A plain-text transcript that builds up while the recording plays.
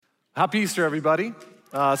Happy Easter, everybody.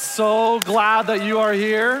 So glad that you are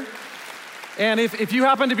here. And if you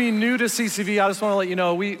happen to be new to CCV, I just want to let you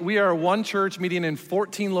know, we are one church meeting in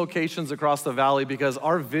 14 locations across the valley because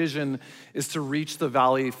our vision is to reach the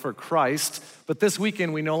valley for Christ. But this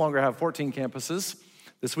weekend, we no longer have 14 campuses.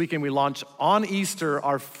 This weekend, we launch on Easter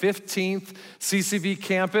our 15th CCV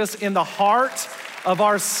campus in the heart of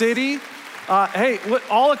our city. Hey,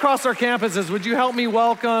 all across our campuses, would you help me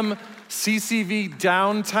welcome CCV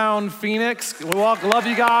Downtown Phoenix? Love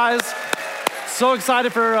you guys. So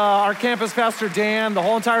excited for our campus pastor, Dan, the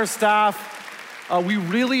whole entire staff. We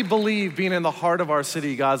really believe being in the heart of our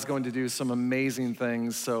city, God's going to do some amazing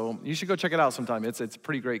things. So you should go check it out sometime. It's a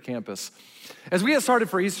pretty great campus. As we get started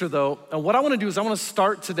for Easter though, what I want to do is I want to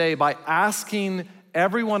start today by asking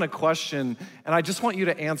everyone a question, and I just want you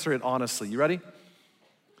to answer it honestly. You ready?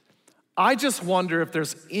 I just wonder if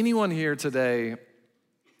there's anyone here today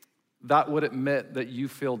that would admit that you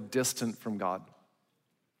feel distant from God.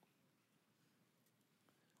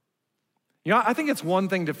 You know, I think it's one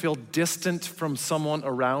thing to feel distant from someone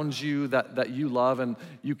around you that you love and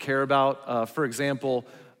you care about. For example,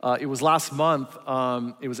 it was last month,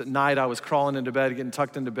 it was at night, I was crawling into bed, getting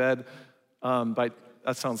tucked into bed. That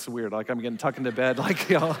sounds so weird, like I'm getting tucked into bed,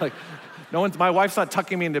 my wife's not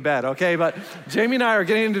tucking me into bed, okay? But Jamie and I are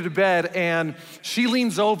getting into bed and she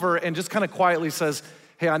leans over and just kind of quietly says,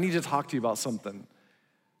 "Hey, I need to talk to you about something.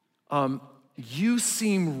 You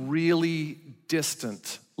seem really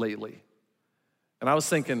distant lately." And I was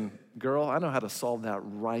thinking, girl, I know how to solve that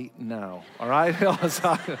right now, all right?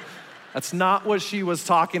 That's not what she was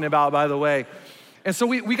talking about, by the way. And so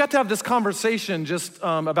we got to have this conversation just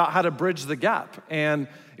about how to bridge the gap. And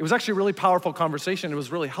it was actually a really powerful conversation. It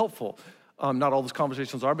was really helpful. Not all those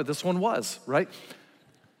conversations are, but this one was, right?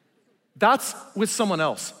 That's with someone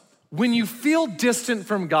else. When you feel distant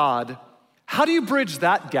from God, how do you bridge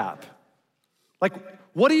that gap? Like,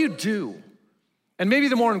 what do you do? And maybe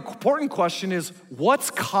the more important question is, what's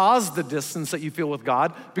caused the distance that you feel with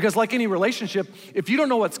God? Because like any relationship, if you don't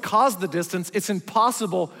know what's caused the distance, it's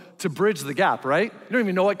impossible to bridge the gap, right? You don't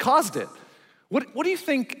even know what caused it. What do you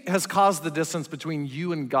think has caused the distance between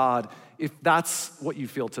you and God if that's what you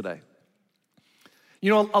feel today? You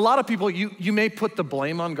know, a lot of people, you may put the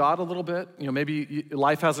blame on God a little bit. You know, maybe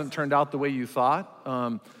life hasn't turned out the way you thought.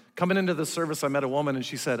 Coming into the service, I met a woman and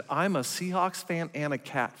she said, "I'm a Seahawks fan and a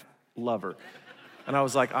cat lover." And I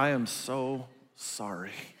was like, I am so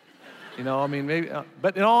sorry. You know, I mean, maybe,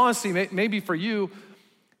 but in all honesty, maybe for you,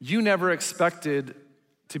 you never expected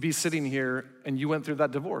to be sitting here and you went through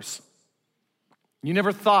that divorce. You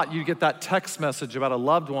never thought you'd get that text message about a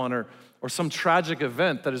loved one or some tragic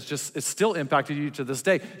event that it's still impacted you to this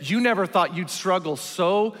day. You never thought you'd struggle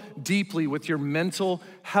so deeply with your mental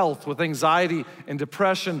health, with anxiety and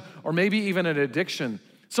depression, or maybe even an addiction.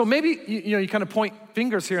 So maybe, you kind of point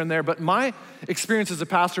fingers here and there, but my experience as a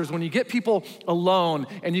pastor is when you get people alone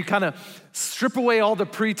and you kind of strip away all the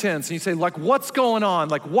pretense and you say, like, what's going on?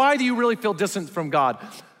 Like, why do you really feel distant from God?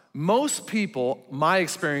 Most people, my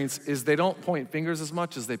experience is they don't point fingers as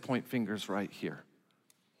much as they point fingers right here.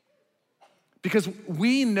 Because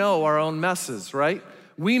we know our own messes, right?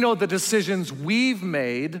 We know the decisions we've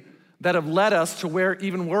made that have led us to where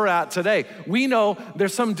even we're at today. We know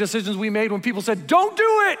there's some decisions we made when people said, "Don't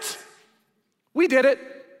do it." We did it.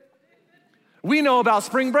 We know about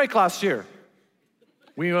spring break last year.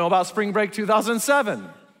 We know about spring break 2007.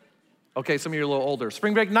 Okay, some of you are a little older.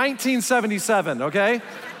 Spring break 1977, okay?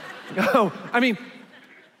 I mean,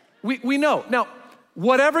 we know. Now,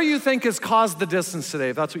 whatever you think has caused the distance today,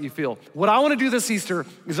 if that's what you feel, what I wanna do this Easter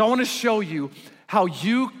is I wanna show you how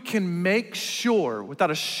you can make sure,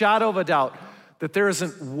 without a shadow of a doubt, that there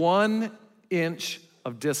isn't 1 inch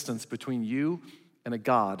of distance between you and a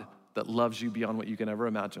God that loves you beyond what you can ever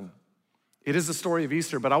imagine. It is the story of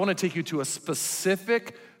Easter, but I wanna take you to a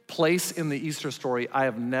specific place in the Easter story I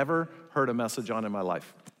have never heard a message on in my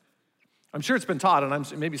life. I'm sure it's been taught,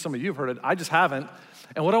 and maybe some of you have heard it, I just haven't.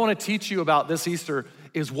 And what I wanna teach you about this Easter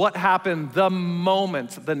is what happened the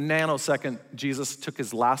moment, the nanosecond, Jesus took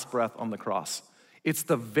his last breath on the cross. It's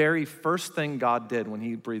the very first thing God did when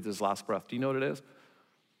he breathed his last breath. Do you know what it is?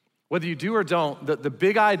 Whether you do or don't, the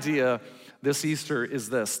big idea this Easter is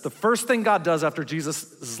this. The first thing God does after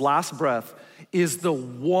Jesus' last breath is the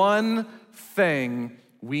one thing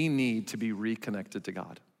we need to be reconnected to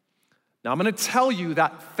God. Now, I'm gonna tell you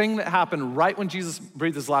that thing that happened right when Jesus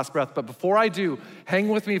breathed his last breath, but before I do, hang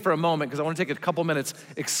with me for a moment because I wanna take a couple minutes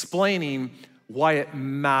explaining why it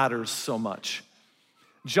matters so much.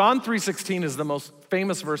 John 3:16 is the most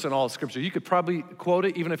famous verse in all of Scripture. You could probably quote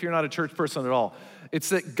it even if you're not a church person at all. It's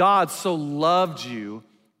that God so loved you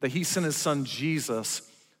that he sent his son Jesus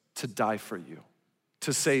to die for you,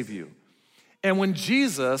 to save you. And when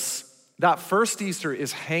Jesus, that first Easter,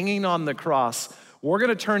 is hanging on the cross, we're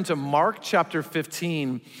gonna turn to Mark chapter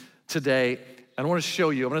 15 today. I want to show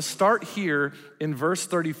you. I'm going to start here in verse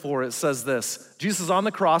 34. It says this: Jesus is on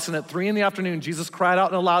the cross, and at 3 p.m, Jesus cried out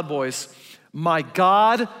in a loud voice, my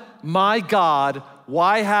God,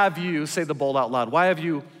 why have you," say the bold out loud, "why have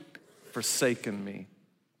you forsaken me?"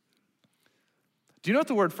 Do you know what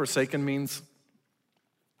the word forsaken means?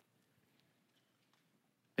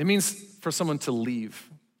 It means for someone to leave,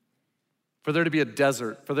 for there to be a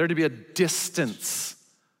desert, for there to be a distance.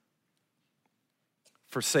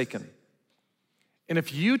 Forsaken. And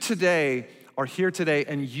if you today are here today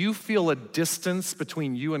and you feel a distance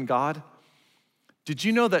between you and God, did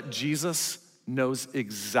you know that Jesus knows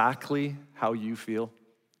exactly how you feel?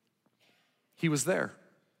 He was there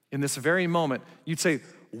in this very moment. You'd say,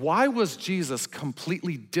 why was Jesus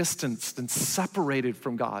completely distanced and separated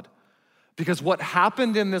from God? Because what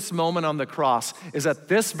happened in this moment on the cross is at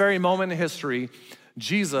this very moment in history,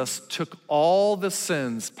 Jesus took all the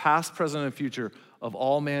sins, past, present, and future, of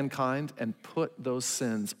all mankind and put those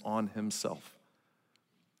sins on himself.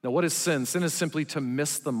 Now, what is sin? Sin is simply to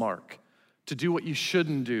miss the mark, to do what you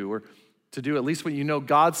shouldn't do, or to do at least what you know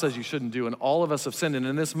God says you shouldn't do, and all of us have sinned. And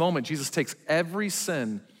in this moment, Jesus takes every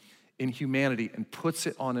sin in humanity and puts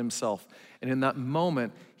it on himself. And in that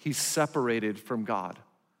moment, he's separated from God,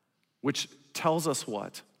 which tells us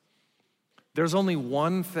what? There's only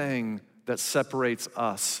one thing that separates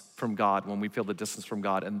us from God when we feel the distance from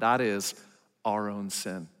God, and that is our own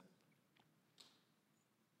sin.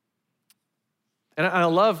 And I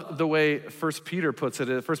love the way 1 Peter puts it.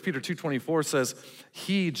 1 Peter 2:24 says,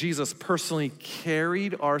 he, Jesus, personally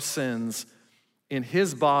carried our sins in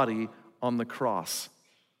his body on the cross.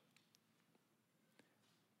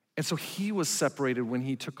 And so he was separated when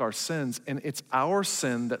he took our sins, and it's our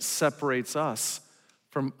sin that separates us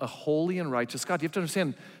from a holy and righteous God. You have to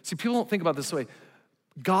understand, see, people don't think about it this way.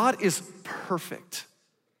 God is perfect.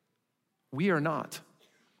 We are not.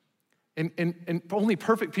 And only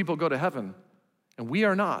perfect people go to heaven, and we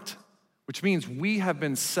are not, which means we have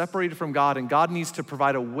been separated from God, and God needs to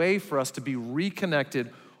provide a way for us to be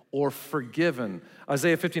reconnected or forgiven.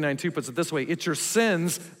 Isaiah 59:2 puts it this way: it's your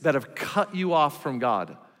sins that have cut you off from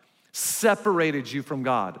God, separated you from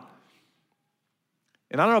God.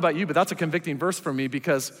 And I don't know about you, but that's a convicting verse for me,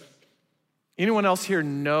 because anyone else here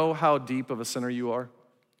know how deep of a sinner you are?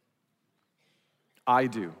 I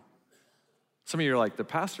do. Some of you are like, the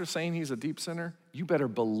pastor's saying he's a deep sinner? You better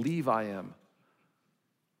believe I am.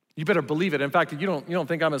 You better believe it. In fact, if you don't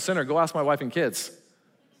think I'm a sinner, go ask my wife and kids.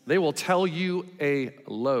 They will tell you a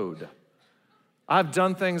load. I've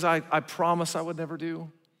done things I promise I would never do.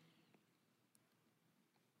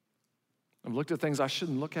 I've looked at things I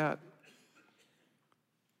shouldn't look at.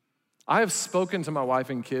 I have spoken to my wife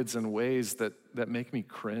and kids in ways that make me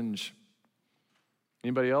cringe.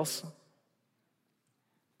 Anybody else?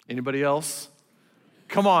 Anybody else?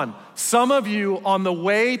 Come on. Some of you on the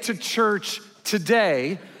way to church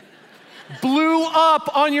today blew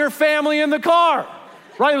up on your family in the car,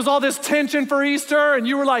 right? It was all this tension for Easter, and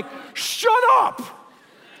you were like, shut up.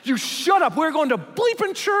 You shut up. We're going to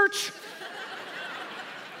bleeping church,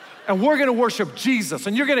 and we're going to worship Jesus.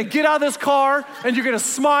 And you're going to get out of this car, and you're going to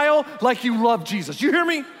smile like you love Jesus. You hear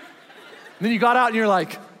me? And then you got out, and you're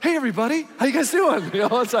like, hey, everybody, how you guys doing? You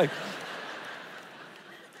know, it's like,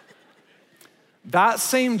 that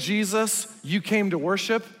same Jesus you came to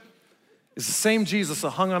worship is the same Jesus that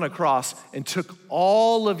hung on a cross and took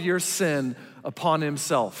all of your sin upon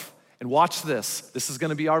himself. And watch this. This is going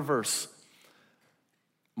to be our verse.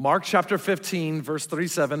 Mark chapter 15, verse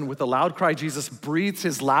 37, with a loud cry, Jesus breathed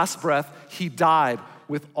his last breath. He died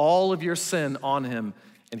with all of your sin on him.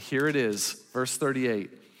 And here it is, verse 38.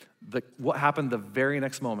 What happened the very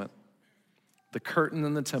next moment? The curtain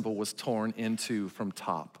in the temple was torn in two from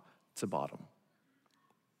top to bottom.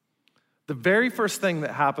 The very first thing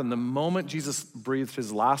that happened the moment Jesus breathed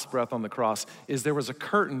his last breath on the cross is there was a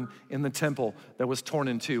curtain in the temple that was torn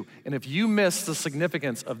in two. And if you miss the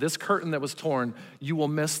significance of this curtain that was torn, you will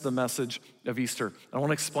miss the message of Easter. I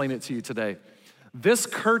want to explain it to you today. This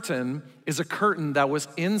curtain is a curtain that was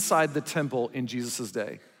inside the temple in Jesus'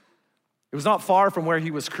 day. It was not far from where he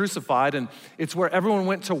was crucified, and it's where everyone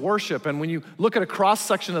went to worship. And when you look at a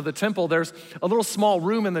cross-section of the temple, there's a little small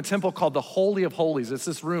room in the temple called the Holy of Holies. It's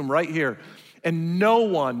this room right here. And no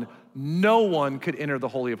one could enter the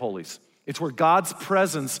Holy of Holies. It's where God's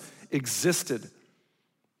presence existed.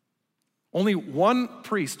 Only one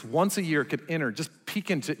priest once a year could enter, just peek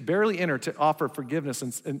into, barely enter, to offer forgiveness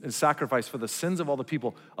and sacrifice for the sins of all the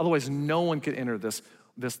people. Otherwise, no one could enter this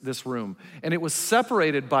this room. And it was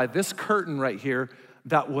separated by this curtain right here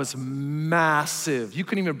that was massive. You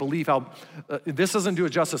couldn't even believe how, this doesn't do it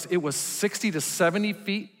justice. It was 60 to 70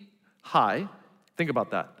 feet high. Think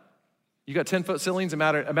about that. You got 10-foot ceilings,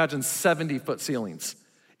 imagine 70-foot ceilings.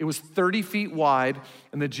 It was 30 feet wide,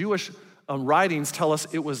 and the Jewish writings tell us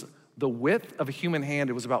it was the width of a human hand.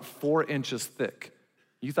 It was about 4 inches thick.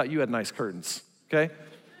 You thought you had nice curtains, okay?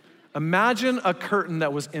 Imagine a curtain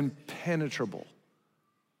that was impenetrable.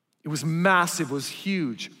 It was massive, it was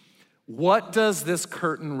huge. What does this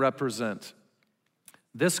curtain represent?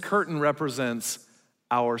 This curtain represents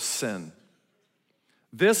our sin.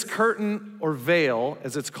 This curtain, or veil,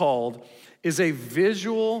 as it's called, is a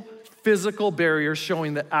visual, physical barrier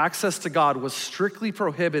showing that access to God was strictly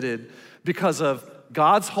prohibited because of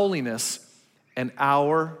God's holiness and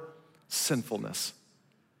our sinfulness.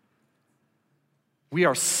 We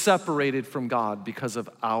are separated from God because of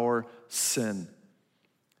our sin.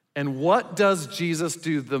 And what does Jesus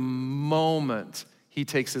do the moment he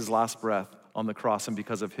takes his last breath on the cross, and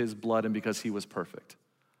because of his blood and because he was perfect?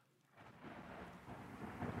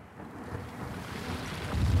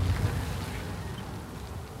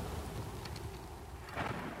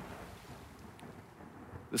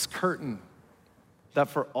 This curtain that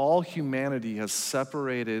for all humanity has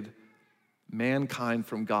separated mankind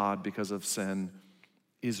from God because of sin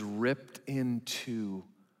is ripped in two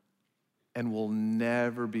and will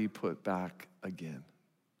never be put back again.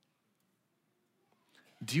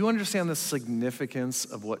 Do you understand the significance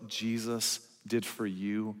of what Jesus did for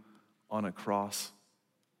you on a cross?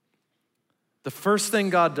 The first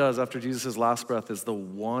thing God does after Jesus' last breath is the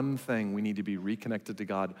one thing we need to be reconnected to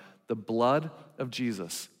God. The blood of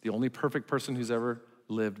Jesus, the only perfect person who's ever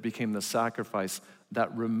lived, became the sacrifice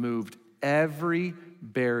that removed every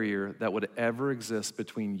barrier that would ever exist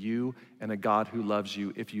between you and a God who loves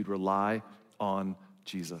you if you'd rely on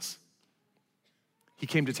Jesus. He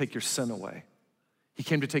came to take your sin away. He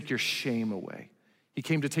came to take your shame away. He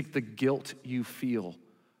came to take the guilt you feel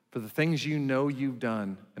for the things you know you've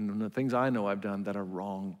done and the things I know I've done that are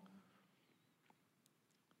wrong.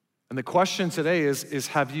 And the question today is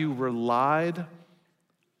have you relied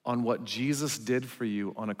on what Jesus did for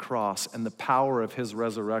you on a cross and the power of his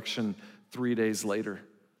resurrection 3 days later?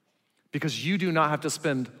 Because you do not have to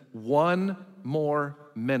spend one more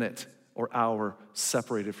minute or hour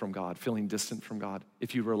separated from God, feeling distant from God,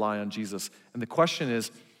 if you rely on Jesus. And the question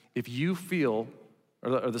is, if you feel,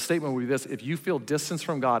 or the statement would be this, if you feel distance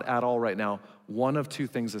from God at all right now, one of two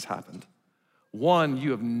things has happened. One,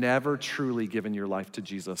 you have never truly given your life to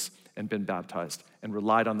Jesus and been baptized and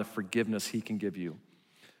relied on the forgiveness he can give you.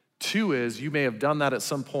 Two is, you may have done that at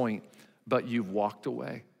some point, but you've walked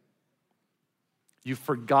away. You've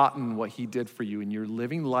forgotten what he did for you, and you're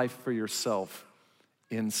living life for yourself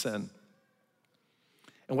in sin.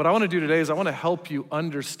 And what I want to do today is I want to help you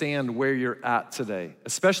understand where you're at today,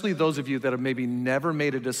 especially those of you that have maybe never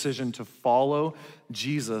made a decision to follow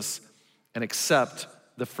Jesus and accept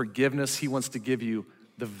the forgiveness he wants to give you,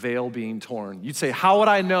 the veil being torn. You'd say, how would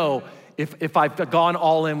I know if I've gone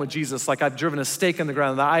all in with Jesus, like I've driven a stake in the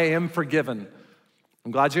ground, that I am forgiven?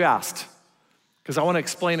 I'm glad you asked, because I want to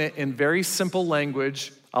explain it in very simple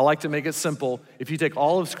language. I like to make it simple. If you take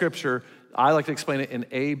all of Scripture, I like to explain it in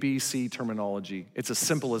A, B, C terminology. It's as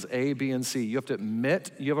simple as A, B, and C. You have to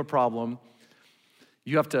admit you have a problem.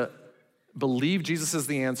 You have to believe Jesus is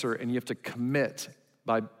the answer, and you have to commit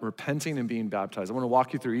by repenting and being baptized. I want to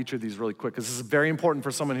walk you through each of these really quick because this is very important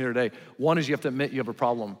for someone here today. One is you have to admit you have a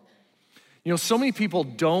problem. You know, so many people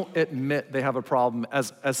don't admit they have a problem,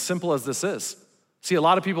 as simple as this is. See, a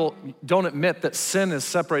lot of people don't admit that sin has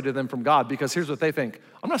separated them from God because here's what they think.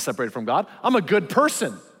 I'm not separated from God. I'm a good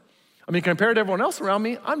person. I mean, compared to everyone else around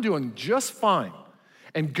me, I'm doing just fine.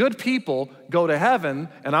 And good people go to heaven,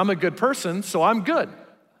 and I'm a good person, so I'm good.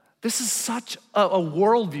 This is such a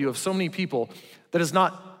worldview of so many people that is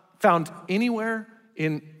not found anywhere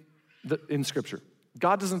in Scripture.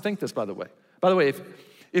 God doesn't think this, by the way. By the way,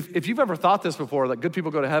 if you've ever thought this before, that good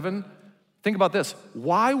people go to heaven, think about this.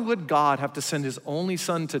 Why would God have to send his only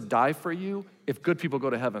son to die for you if good people go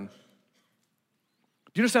to heaven?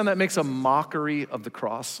 Do you understand that makes a mockery of the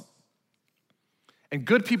cross? And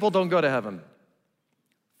good people don't go to heaven.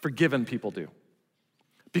 Forgiven people do.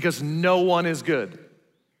 Because no one is good.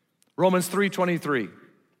 Romans 3:23.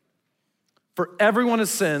 For everyone has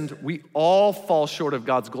sinned, we all fall short of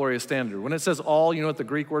God's glorious standard. When it says all, you know what the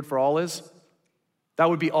Greek word for all is? That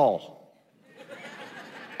would be all.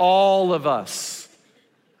 All of us.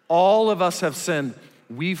 All of us have sinned.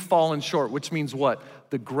 We've fallen short, which means what?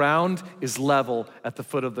 The ground is level at the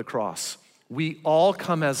foot of the cross. We all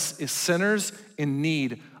come as sinners in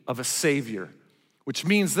need of a Savior. which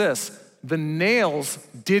means this: the nails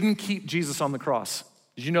didn't keep Jesus on the cross.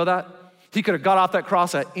 Did you know that? He could have got off that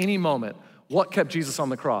cross at any moment. What kept Jesus on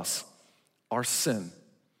the cross? Our sin.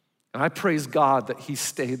 And I praise God that he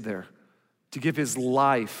stayed there to give his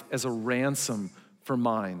life as a ransom for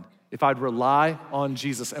mine, if I'd rely on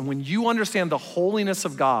Jesus. And when you understand the holiness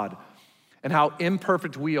of God and how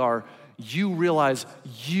imperfect we are, you realize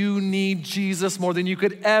you need Jesus more than you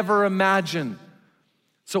could ever imagine.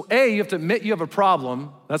 So A, you have to admit you have a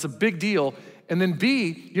problem. That's a big deal. And then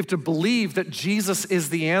B, you have to believe that Jesus is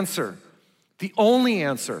the answer, the only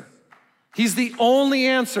answer. He's the only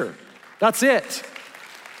answer. That's it.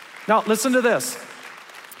 Now, listen to this.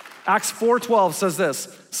 Acts 4:12 says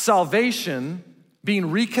this: salvation,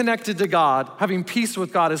 being reconnected to God, having peace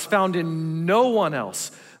with God, is found in no one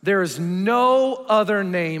else. There is no other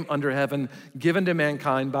name under heaven given to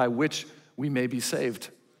mankind by which we may be saved.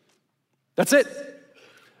 That's it.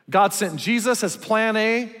 God sent Jesus as plan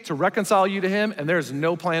A to reconcile you to him, and there's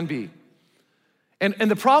no plan B.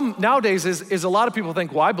 And the problem nowadays is a lot of people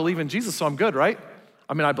think, well, I believe in Jesus, so I'm good, right?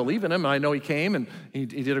 I mean, I believe in him, and I know he came, and he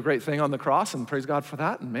did a great thing on the cross, and praise God for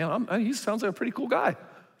that. And man, he sounds like a pretty cool guy.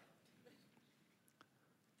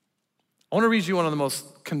 I want to read you one of the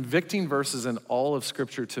most convicting verses in all of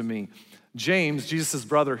Scripture to me. James, Jesus'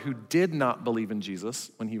 brother, who did not believe in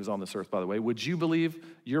Jesus when he was on this earth, by the way. Would you believe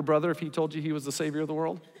your brother if he told you he was the Savior of the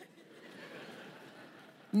world?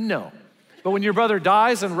 No. But when your brother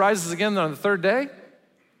dies and rises again on the third day,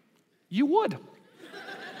 you would.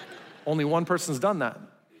 Only one person's done that.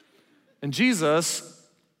 And Jesus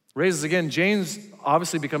raises again. James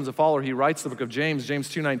obviously becomes a follower. He writes the book of James, James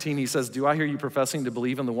 2:19. He says, do I hear you professing to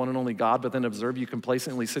believe in the one and only God, but then observe you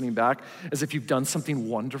complacently sitting back as if you've done something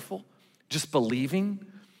wonderful? Just believing?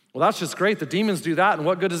 Well, that's just great. The demons do that, and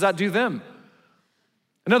what good does that do them?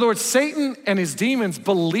 In other words, Satan and his demons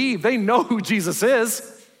believe. They know who Jesus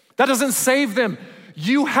is. That doesn't save them.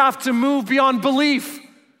 You have to move beyond belief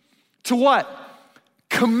to what?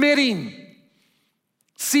 Committing.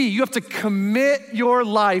 See, you have to commit your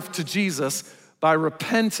life to Jesus by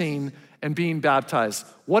repenting and being baptized.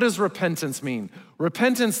 What does repentance mean?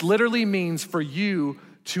 Repentance literally means for you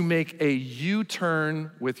to make a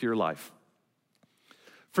U-turn with your life.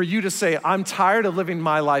 For you to say, I'm tired of living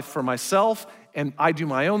my life for myself, and I do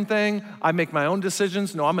my own thing, I make my own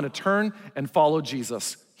decisions. No, I'm gonna turn and follow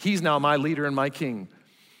Jesus. He's now my leader and my king.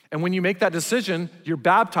 And when you make that decision, you're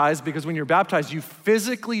baptized, because when you're baptized, you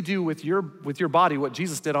physically do with your body what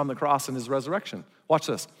Jesus did on the cross in his resurrection. Watch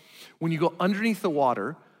this. When you go underneath the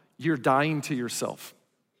water, you're dying to yourself,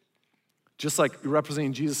 just like you're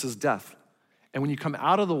representing Jesus' death. And when you come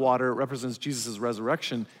out of the water, it represents Jesus'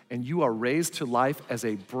 resurrection, and you are raised to life as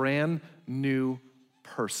a brand new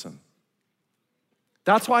person.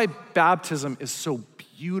 That's why baptism is so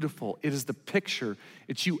beautiful. It is the picture.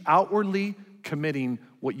 It's you outwardly committing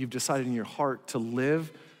what you've decided in your heart to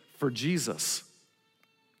live for Jesus.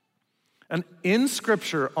 And in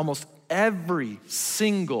Scripture, almost every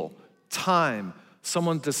single time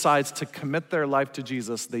someone decides to commit their life to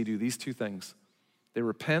Jesus, they do these two things. They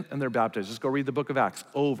repent and they're baptized. Just go read the book of Acts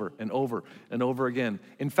over and over and over again.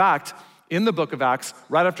 In fact, in the book of Acts,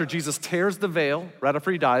 right after Jesus tears the veil, right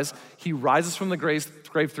after he dies, he rises from the grave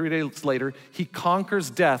 3 days later. He conquers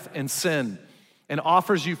death and sin and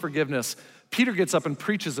offers you forgiveness. Peter gets up and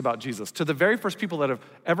preaches about Jesus to the very first people that have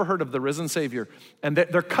ever heard of the risen Savior. And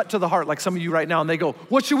they're cut to the heart, like some of you right now, and they go,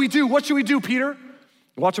 what should we do? What should we do, Peter?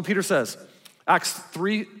 Watch what Peter says. Acts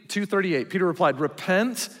 2:38, Peter replied,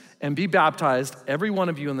 repent and be baptized, every one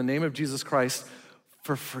of you, in the name of Jesus Christ,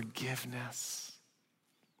 for forgiveness,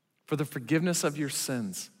 for the forgiveness of your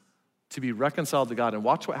sins, to be reconciled to God. And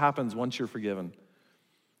watch what happens once you're forgiven,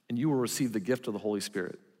 and you will receive the gift of the Holy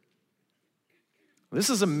Spirit.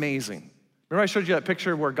 This is amazing. Remember I showed you that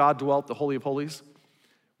picture where God dwelt, the Holy of Holies?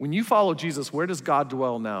 When you follow Jesus, where does God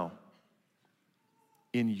dwell now?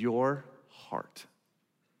 In your heart.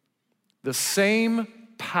 The same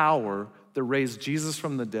power that raised Jesus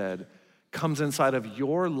from the dead comes inside of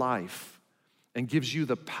your life and gives you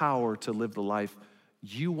the power to live the life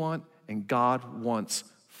you want and God wants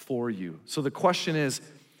for you. So the question is,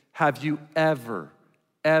 have you ever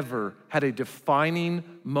had a defining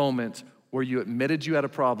moment where you admitted you had a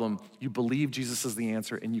problem, you believed Jesus is the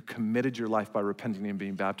answer, and you committed your life by repenting and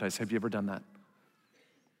being baptized? Have you ever done that?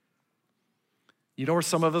 You know where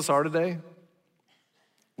some of us are today?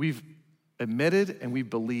 We've admitted and we've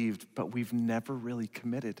believed, but we've never really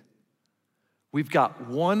committed. We've got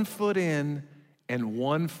one foot in and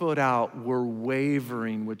one foot out. We're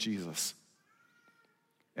wavering with Jesus.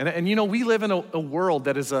 And you know, we live in a world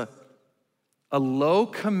that is a low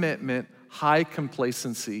commitment, high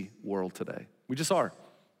complacency world today. We just are.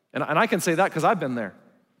 And I can say that because I've been there.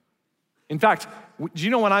 In fact, do you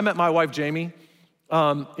know when I met my wife, Jamie,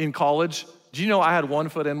 in college, do you know I had one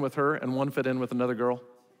foot in with her and one foot in with another girl?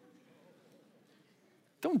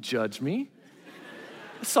 Don't judge me.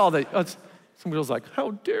 I saw that. Some girl's like,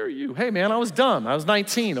 how dare you? Hey, man, I was dumb. I was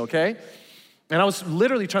 19, okay? And I was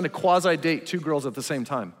literally trying to quasi-date 2 girls at the same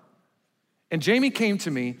time. And Jamie came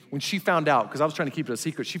to me when she found out, because I was trying to keep it a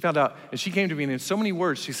secret. She found out, and she came to me, and in so many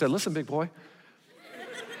words, she said, listen, big boy,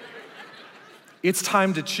 it's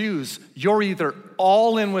time to choose. You're either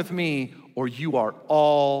all in with me or you are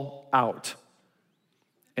all out.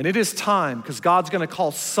 And it is time, because God's gonna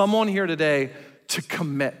call someone here today to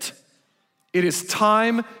commit. It is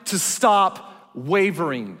time to stop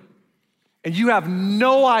wavering. And you have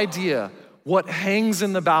no idea what hangs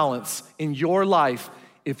in the balance in your life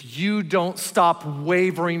if you don't stop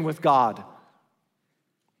wavering with God.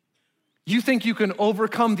 You think you can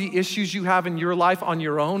overcome the issues you have in your life on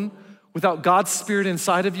your own without God's Spirit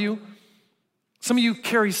inside of you? Some of you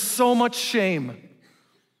carry so much shame,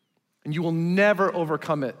 and you will never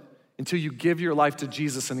overcome it until you give your life to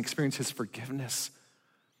Jesus and experience His forgiveness.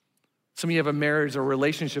 Some of you have a marriage or a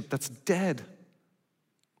relationship that's dead.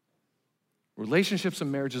 Relationships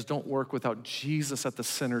and marriages don't work without Jesus at the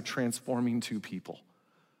center transforming 2 people.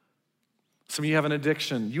 Some of you have an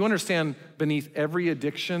addiction. You understand beneath every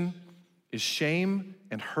addiction is shame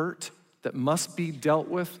and hurt that must be dealt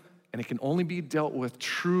with, and it can only be dealt with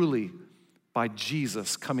truly by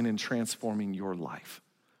Jesus coming and transforming your life.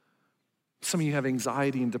 Some of you have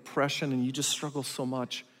anxiety and depression, and you just struggle so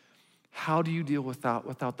much. How do you deal with that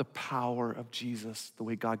without the power of Jesus, the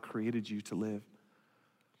way God created you to live?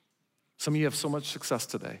 Some of you have so much success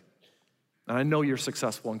today, and I know you're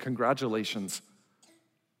successful, and congratulations.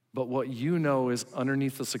 But what you know is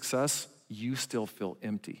underneath the success, you still feel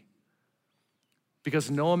empty.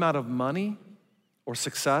 Because no amount of money or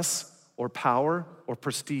success or power or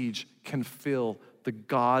prestige can fill the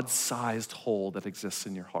God-sized hole that exists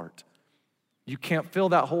in your heart. You can't fill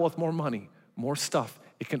that hole with more money, more stuff.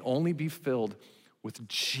 It can only be filled with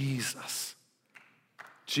Jesus.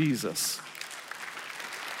 Jesus.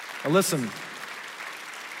 Now listen,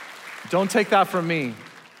 don't take that from me.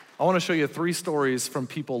 I want to show you 3 stories from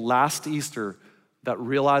people last Easter that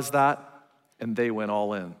realized that and they went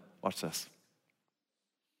all in. Watch this.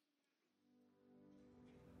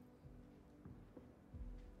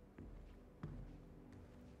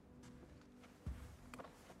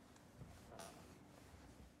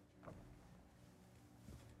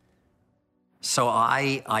 So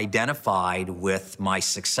I identified with my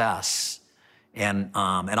success, and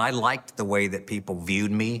I liked the way that people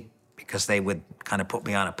viewed me, because they would kind of put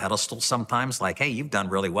me on a pedestal sometimes, like, hey, you've done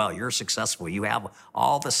really well, you're successful, you have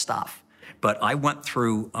all the stuff. But I went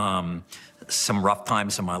through some rough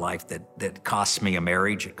times in my life that cost me a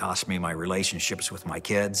marriage, it cost me my relationships with my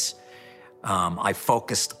kids. I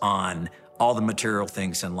focused on all the material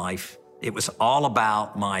things in life. It was all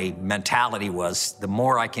about, my mentality was, the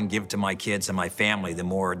more I can give to my kids and my family, the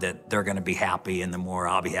more that they're gonna be happy, and the more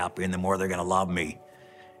I'll be happy, and the more they're gonna love me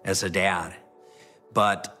as a dad.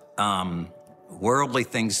 But worldly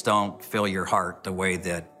things don't fill your heart the way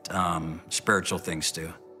that spiritual things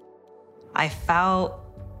do. I felt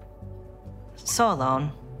so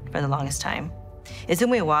alone for the longest time. It took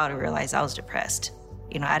me a while to realize I was depressed.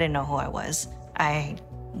 I didn't know who I was. I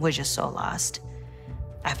was just so lost.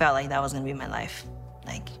 I felt like that was gonna be my life.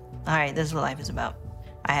 Like, all right, this is what life is about.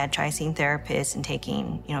 I had tried seeing therapists and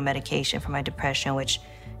taking, medication for my depression, which,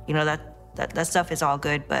 that stuff is all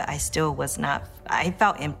good, but I still was not, I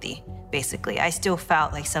felt empty, basically. I still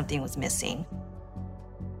felt like something was missing.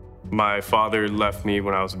 My father left me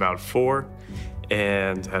when I was about 4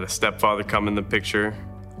 and had a stepfather come in the picture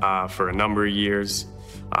for a number of years.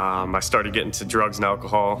 I started getting into drugs and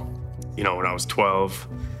alcohol, when I was 12.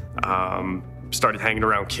 Started hanging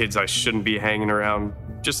around kids I shouldn't be hanging around,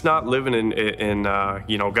 just not living in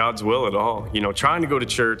God's will at all. Trying to go to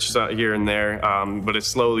church here and there, but it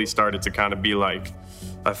slowly started to kind of be like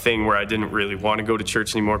a thing where I didn't really want to go to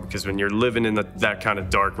church anymore, because when you're living in that kind of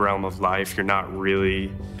dark realm of life, you're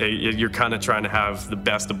kind of trying to have the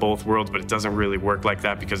best of both worlds, but it doesn't really work like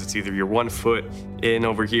that, because it's either you're 1 foot in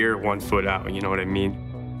over here, 1 foot out, you know what I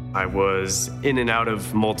mean? I was in and out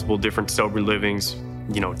of multiple different sober livings,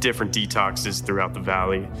 different detoxes throughout the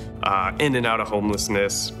valley, in and out of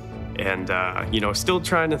homelessness, and, still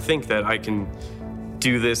trying to think that I can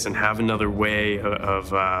do this and have another way of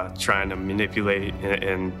trying to manipulate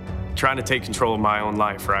and trying to take control of my own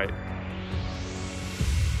life, right?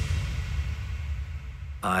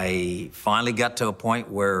 I finally got to a point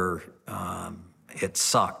where it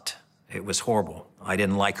sucked. It was horrible. I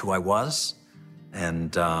didn't like who I was.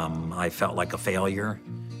 And I felt like a failure.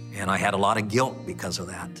 And I had a lot of guilt because of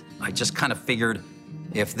that. I just kind of figured,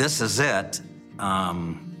 if this is it,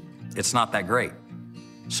 it's not that great.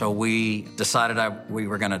 So we decided we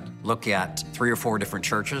were going to look at 3 or 4 different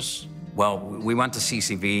churches. Well, we went to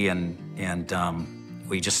CCV and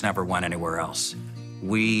we just never went anywhere else.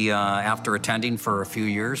 We, after attending for a few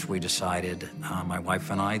years, we decided, my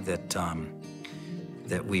wife and I,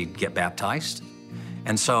 that we'd get baptized.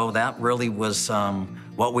 And so that really was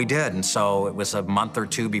what we did. And so it was a month or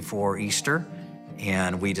 2 before Easter,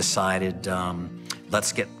 and we decided,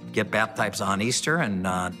 let's get baptized on Easter. And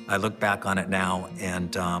I look back on it now,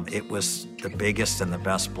 and it was the biggest and the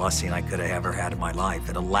best blessing I could have ever had in my life.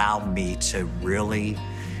 It allowed me to really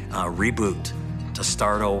reboot, to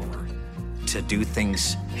start over, to do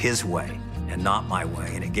things His way and not my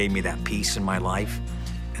way. And it gave me that peace in my life.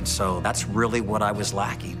 And so that's really what I was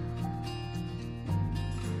lacking.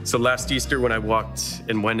 So last Easter, when I walked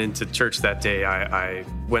and went into church that day, I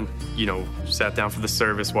went, sat down for the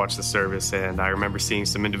service, watched the service, and I remember seeing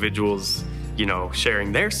some individuals,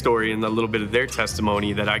 sharing their story and a little bit of their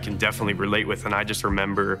testimony that I can definitely relate with. And I just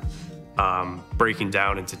remember breaking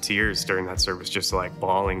down into tears during that service, just like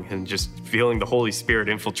bawling and just feeling the Holy Spirit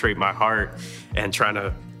infiltrate my heart and trying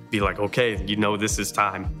to be like, okay, this is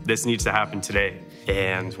time. This needs to happen today.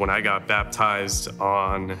 And when I got baptized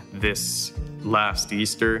on this last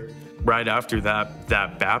Easter, right after that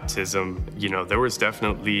baptism, there was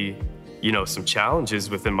definitely, some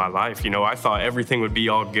challenges within my life. I thought everything would be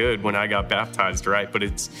all good when I got baptized, right? But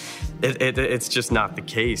it's just not the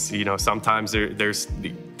case. Sometimes there's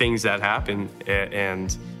things that happen,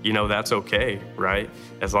 and that's okay, right?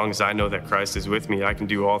 As long as I know that Christ is with me, I can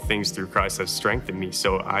do all things through Christ that strengthen me.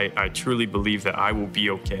 So I truly believe that I will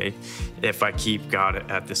be okay if I keep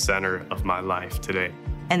God at the center of my life today.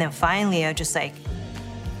 And then finally, I just like,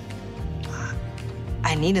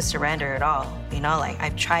 I need to surrender it all.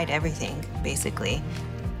 I've tried everything, basically.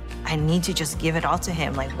 I need to just give it all to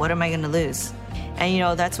Him. Like, what am I going to lose?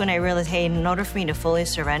 And, that's when I realized, hey, in order for me to fully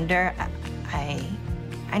surrender,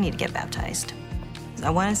 I need to get baptized. I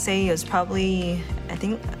want to say it was probably, I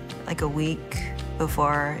think, like a week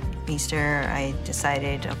before Easter, I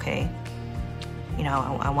decided, okay,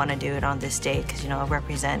 I want to do it on this day because, it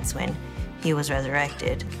represents when He was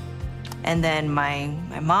resurrected. And then my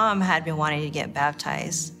mom had been wanting to get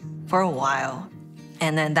baptized for a while.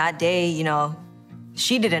 And then that day,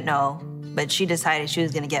 she didn't know, but she decided she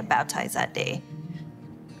was going to get baptized that day.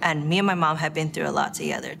 And me and my mom have been through a lot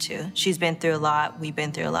together too. She's been through a lot, we've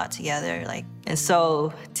been through a lot together. And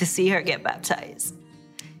so to see her get baptized,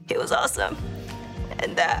 it was awesome.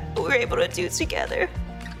 And that we were able to do it together.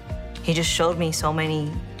 He just showed me so many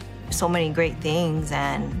great things,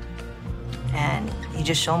 and He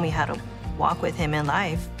just showed me how to walk with Him in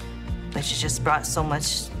life, which just brought so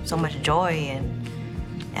much joy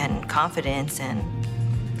and confidence. And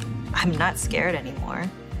I'm not scared anymore.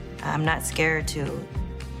 I'm not scared to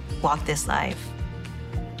walk this life.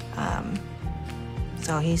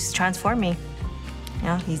 So He's transformed me.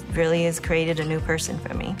 He really has created a new person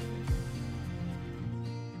for me.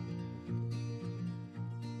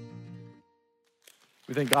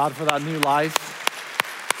 We thank God for that new life.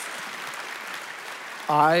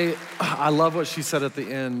 I love what she said at the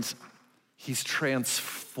end. He's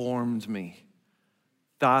transformed me.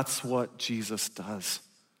 That's what Jesus does.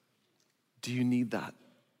 Do you need that?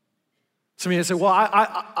 Some of you say, well,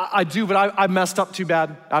 I do, but I messed up too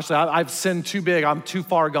bad. Actually, I've sinned too big. I'm too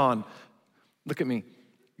far gone. Look at me.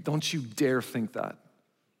 Don't you dare think that.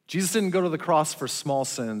 Jesus didn't go to the cross for small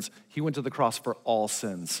sins. He went to the cross for all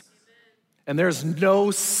sins. And there's no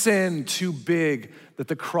sin too big that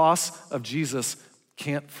the cross of Jesus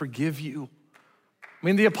can't forgive you. I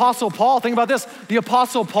mean, the Apostle Paul, think about this. The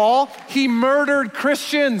Apostle Paul, he murdered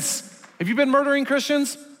Christians. Have you been murdering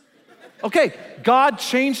Christians? Okay, God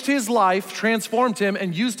changed his life, transformed him,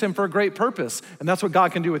 and used him for a great purpose. And that's what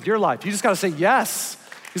God can do with your life. You just gotta say yes.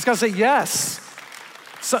 You just gotta say yes.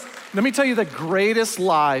 So let me tell you the greatest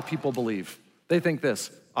lie people believe. They think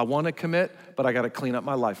this: I wanna commit, but I gotta clean up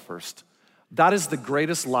my life first. That is the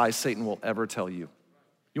greatest lie Satan will ever tell you.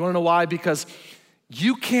 You wanna know why? Because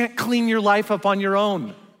you can't clean your life up on your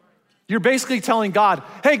own. You're basically telling God,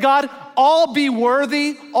 hey God, I'll be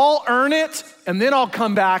worthy, I'll earn it, and then I'll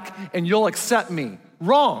come back and you'll accept me.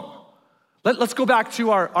 Wrong. Let's go back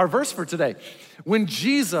to our verse for today. When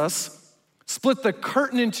Jesus split the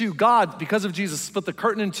curtain in two, God, because of Jesus, split the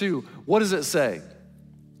curtain in two, what does it say?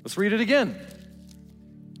 Let's read it again.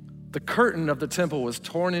 The curtain of the temple was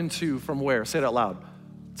torn in two from where? Say it out loud.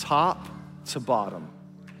 Top to bottom.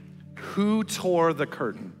 Who tore the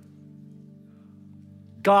curtain?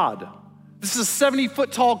 God. This is a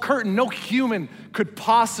 70-foot tall curtain. No human could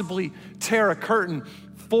possibly tear a curtain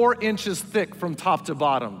 4 inches thick from top to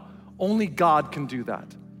bottom. Only God can do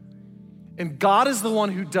that. And God is the one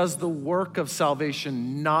who does the work of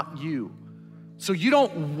salvation, not you. So you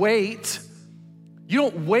don't wait. You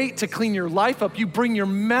don't wait to clean your life up. You bring your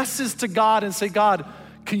messes to God and say, God,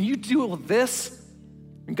 can you deal with this?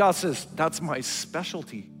 And God says, that's my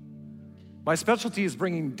specialty. My specialty is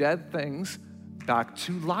bringing dead things back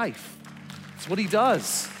to life. That's what he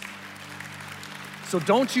does. So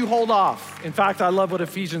don't you hold off. In fact, I love what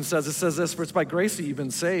Ephesians says. It says this, for it's by grace that you've been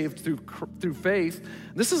saved through faith.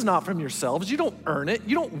 This is not from yourselves. You don't earn it.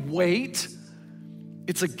 You don't wait.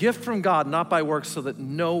 It's a gift from God, not by works, so that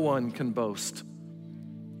no one can boast.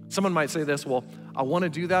 Someone might say this, well, I want to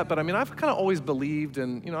do that, but I mean, I've kind of always believed,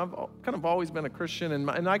 and I've kind of always been a Christian,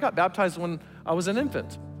 and I got baptized when I was an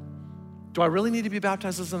infant. Do I really need to be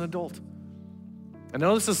baptized as an adult? I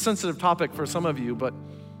know this is a sensitive topic for some of you, but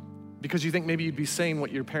because you think maybe you'd be saying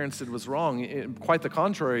what your parents did was wrong. Quite the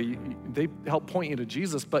contrary, they help point you to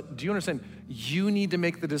Jesus, but do you understand? You need to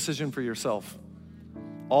make the decision for yourself.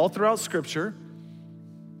 All throughout Scripture,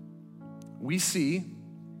 we see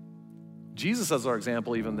Jesus as our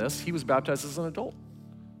example, even this. He was baptized as an adult.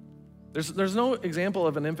 There's no example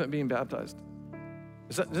of an infant being baptized.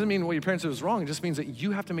 It doesn't mean what your parents did was wrong. It just means that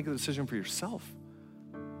you have to make the decision for yourself.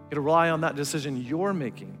 It'll rely on that decision you're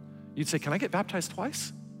making. You'd say, can I get baptized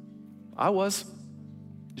twice? I was.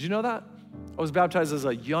 Did you know that? I was baptized as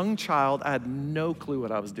a young child. I had no clue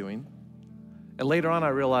what I was doing. And later on, I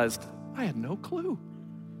realized I had no clue.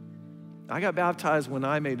 I got baptized when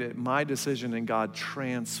I made it my decision, and God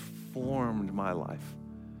transformed my life.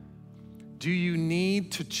 Do you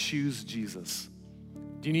need to choose Jesus?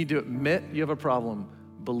 Do you need to admit you have a problem,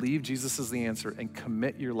 believe Jesus is the answer, and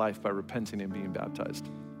commit your life by repenting and being baptized?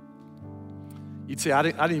 You'd say, I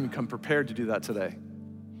didn't even come prepared to do that today.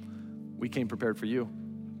 We came prepared for you.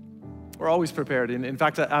 We're always prepared. And in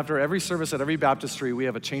fact, after every service at every baptistry, we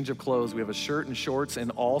have a change of clothes. We have a shirt and shorts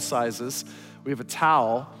in all sizes. We have a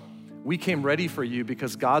towel. We came ready for you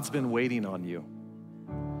because God's been waiting on you.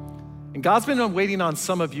 And God's been waiting on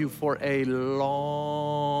some of you for a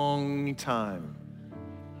long time.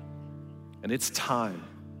 And it's time.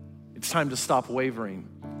 It's time to stop wavering.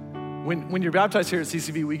 When you're baptized here at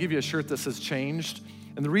CCV, we give you a shirt that says changed.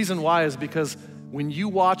 And the reason why is because when you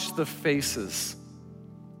watch the faces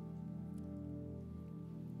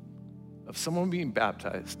of someone being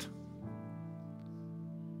baptized,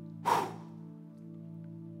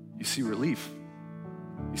 you see relief,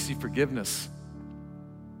 you see forgiveness,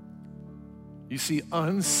 you see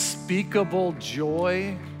unspeakable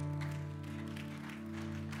joy,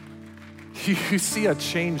 you see a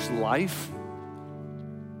changed life.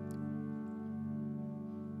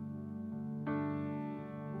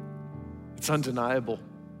 It's undeniable.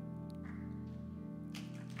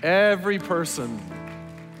 Every person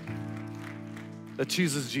that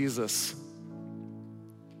chooses Jesus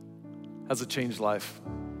has a changed life.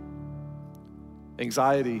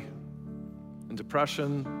 Anxiety and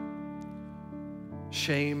depression,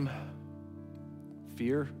 shame,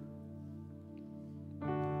 fear,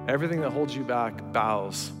 everything that holds you back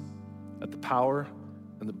bows at the power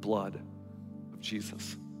and the blood of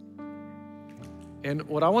Jesus. And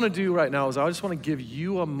what I want to do right now is I just want to give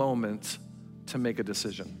you a moment to make a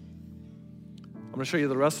decision. I'm going to show you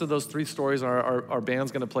the rest of those 3 stories. Our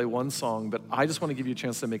band's going to play one song, but I just want to give you a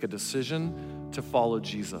chance to make a decision to follow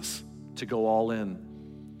Jesus, to go all in.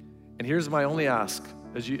 And here's my only ask.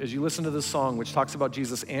 As you listen to this song, which talks about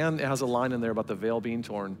Jesus and it has a line in there about the veil being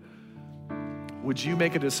torn, would you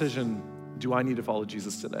make a decision, do I need to follow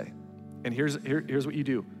Jesus today? And here's what you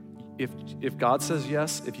do. If God says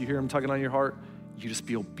yes, if you hear him tugging on your heart, you just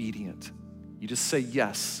be obedient. You just say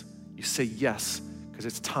yes. You say yes, because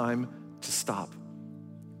it's time to stop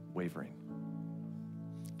wavering.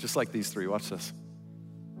 Just like these 3. Watch this.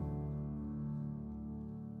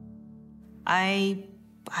 I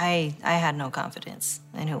had no confidence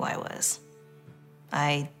in who I was.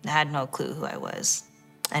 I had no clue who I was.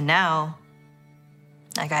 And now,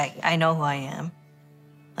 I know who I am.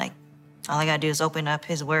 All I gotta do is open up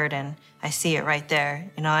his word and I see it right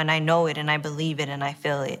there, and I know it and I believe it and I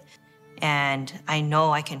feel it. And I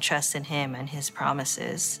know I can trust in him and his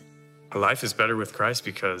promises. Life is better with Christ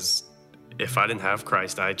because if I didn't have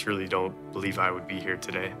Christ, I truly don't believe I would be here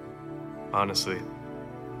today. Honestly,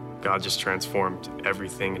 God just transformed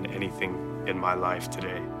everything and anything in my life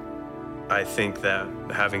today. I think that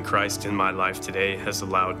having Christ in my life today has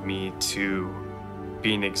allowed me to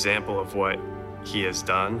be an example of what he has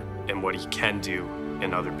done and what he can do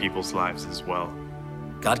in other people's lives as well.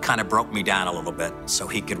 God kind of broke me down a little bit so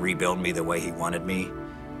he could rebuild me the way he wanted me.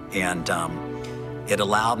 And it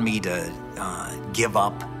allowed me to give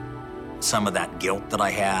up some of that guilt that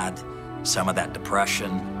I had, some of that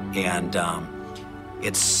depression. And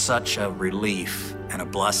it's such a relief and a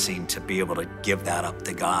blessing to be able to give that up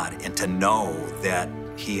to God and to know that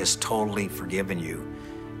he has totally forgiven you.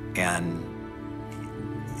 And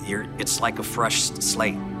it's like a fresh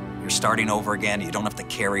slate. You're starting over again. You don't have to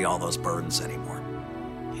carry all those burdens anymore.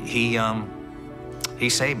 He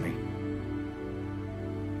saved me.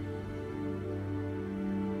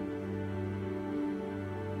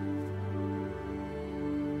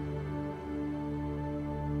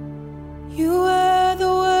 You were the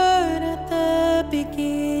Word at the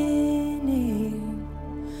beginning,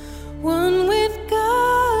 one with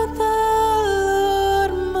God the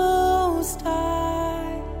Lord Most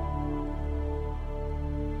High.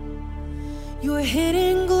 Your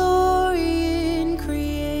hidden glory in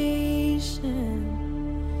creation,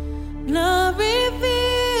 not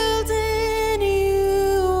revealed in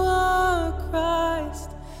you are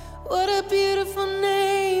Christ. What a beautiful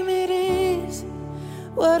name it is.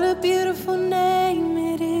 What a beautiful name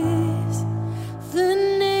it is. The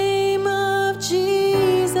name of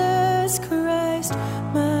Jesus Christ,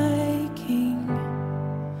 my King.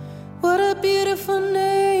 What a beautiful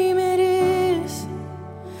name it is.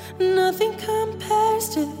 Nothing compares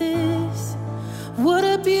to this. What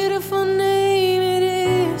a beautiful name it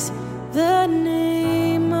is. The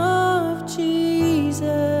name of Jesus.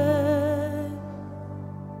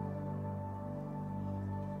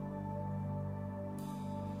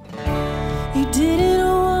 You didn't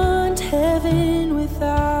want heaven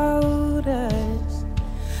without us.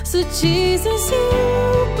 So Jesus, you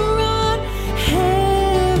brought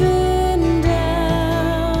heaven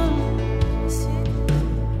down.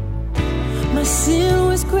 My sin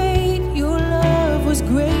was great, your love was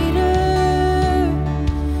greater.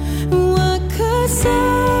 What could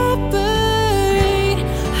separate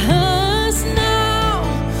us now?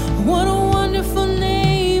 What a wonderful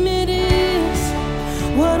name it is.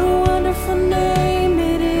 What a wonderful name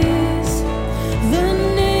it is. The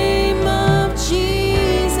name of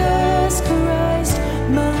Jesus Christ,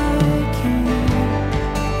 my King.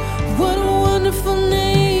 What a wonderful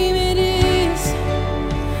name it is.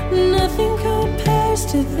 Nothing compares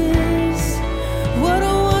to this. What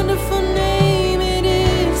a wonderful name it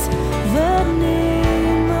is. The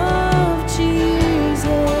name of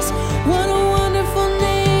Jesus. What a wonderful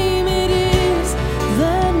name it is.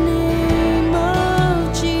 The name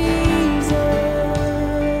of Jesus.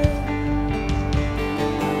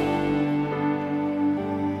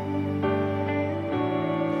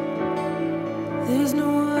 There's no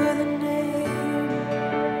other name.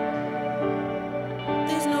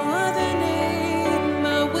 There's no other name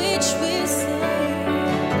by which we're saved.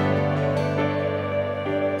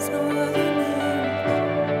 There's no other name.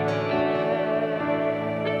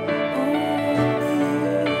 Only.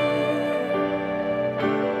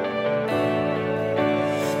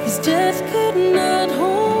 'Cause death could not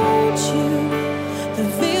hold you. The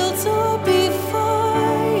veil tore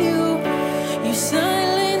before you. You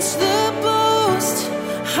silenced the boast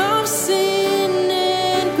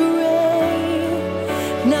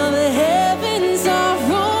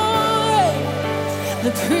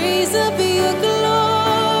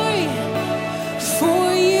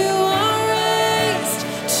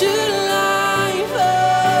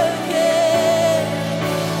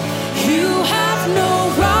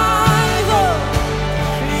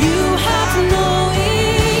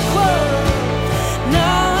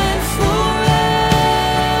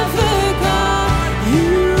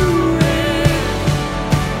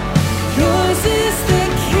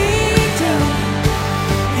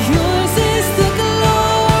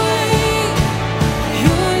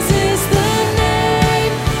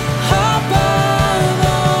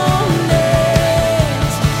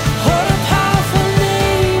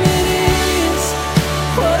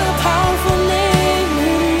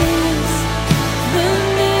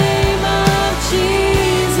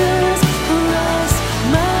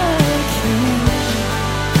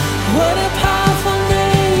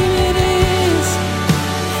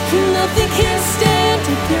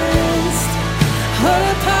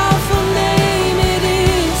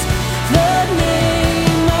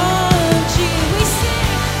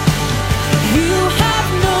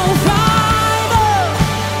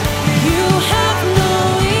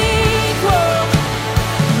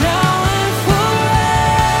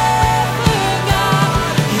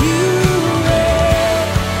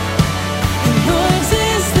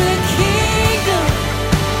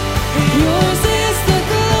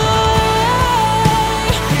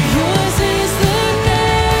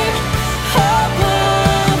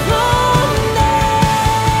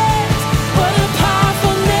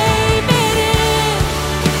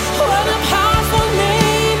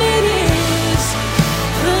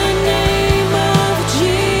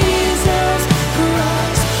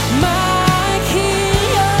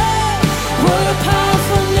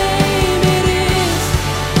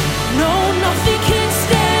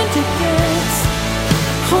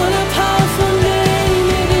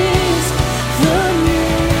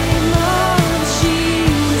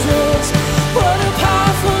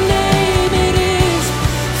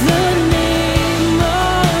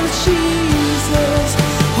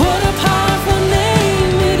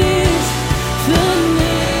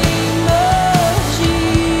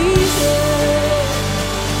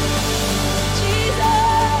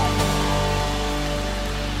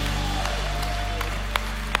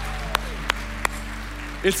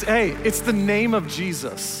It's the name of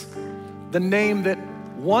Jesus. The name that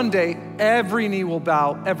one day every knee will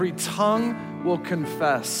bow, every tongue will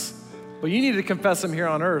confess. But you need to confess him here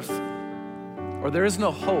on earth, or there is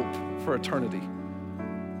no hope for eternity.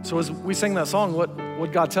 So as we sing that song, what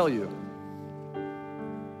would God tell you?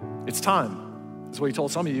 It's time. That's what he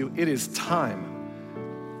told some of you. It is time.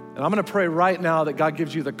 And I'm gonna pray right now that God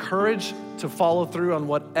gives you the courage to follow through on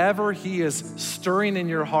whatever he is stirring in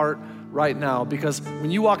your heart right now. Because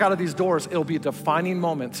when you walk out of these doors, it'll be a defining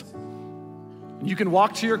moment. You can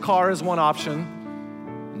walk to your car as one option,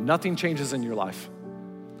 and nothing changes in your life.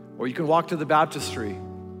 Or you can walk to the baptistry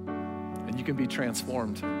and you can be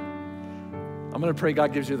transformed. I'm gonna pray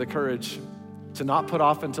God gives you the courage to not put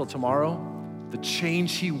off until tomorrow the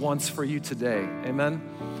change he wants for you today.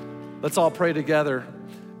 Amen? Let's all pray together.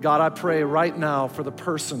 God, I pray right now for the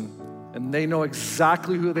person, and they know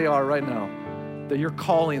exactly who they are right now, that you're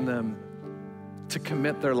calling them to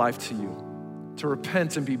commit their life to you, to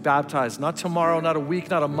repent and be baptized, not tomorrow, not a week,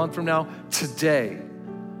 not a month from now, today.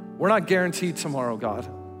 We're not guaranteed tomorrow, God,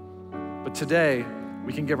 but today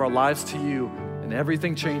we can give our lives to you and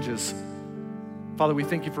everything changes. Father, we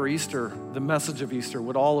thank you for Easter, the message of Easter.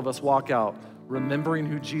 Would all of us walk out remembering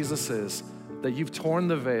who Jesus is, that you've torn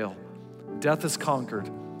the veil, death is conquered,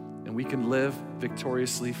 and we can live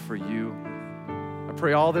victoriously for you. I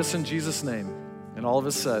pray all this in Jesus' name. And all of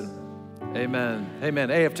us said, amen. Amen.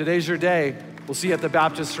 Hey, if today's your day, we'll see you at the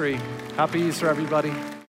baptistry. Happy Easter, everybody.